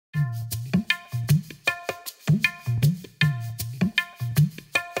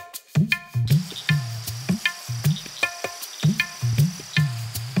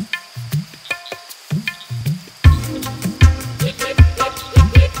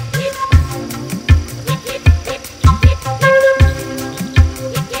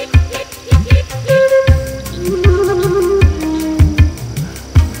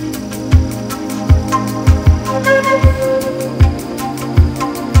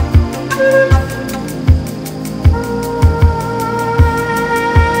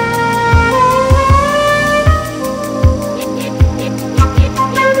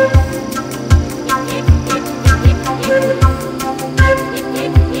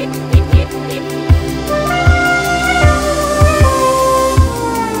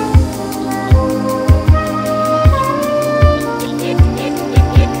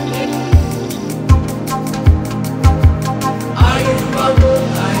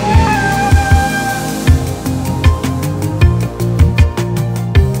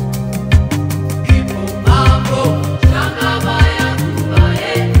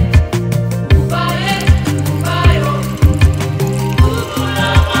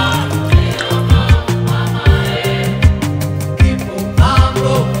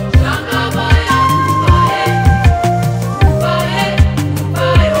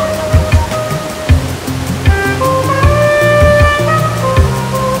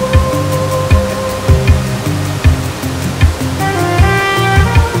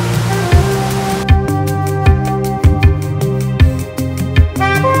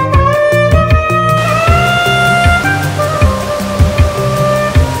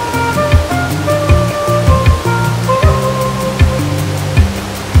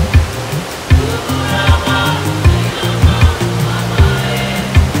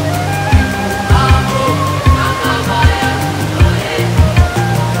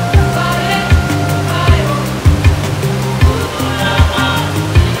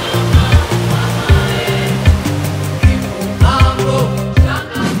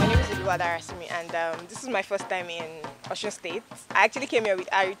first time in Osun State. I actually came here with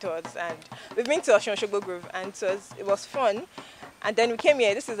Harie tours, and we've been to OSOGBO Grove, and it was fun. And then we came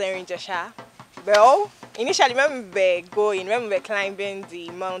here. This is ERIN IJESHA. Well, initially when we were climbing the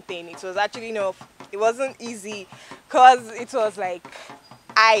mountain, it was actually it wasn't easy, because it was like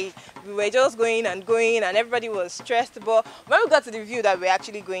we were just going and everybody was stressed. But when we got to the view that we were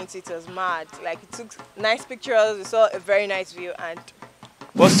actually going to, it was mad. Like, it took nice pictures. We saw a very nice view. And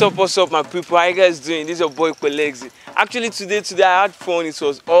what's up my people, how you guys doing? This is your boy Kolexi. Actually today I had fun. It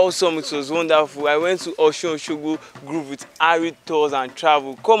was awesome, it was wonderful. I went to OSOGBO Grove with Harie tours and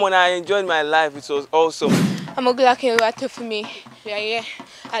travel. Come on, I enjoyed my life. It was awesome. I'm Ogulake for me. We are here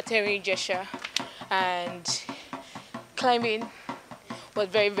at ERIN IJESHA, and climbing was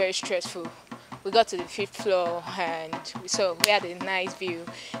very, very stressful. We got to the 5th floor and we had a nice view.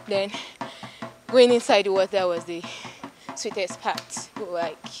 Then going inside the water was the sweetest part.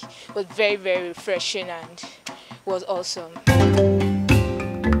 Like, it was very, very refreshing and was awesome.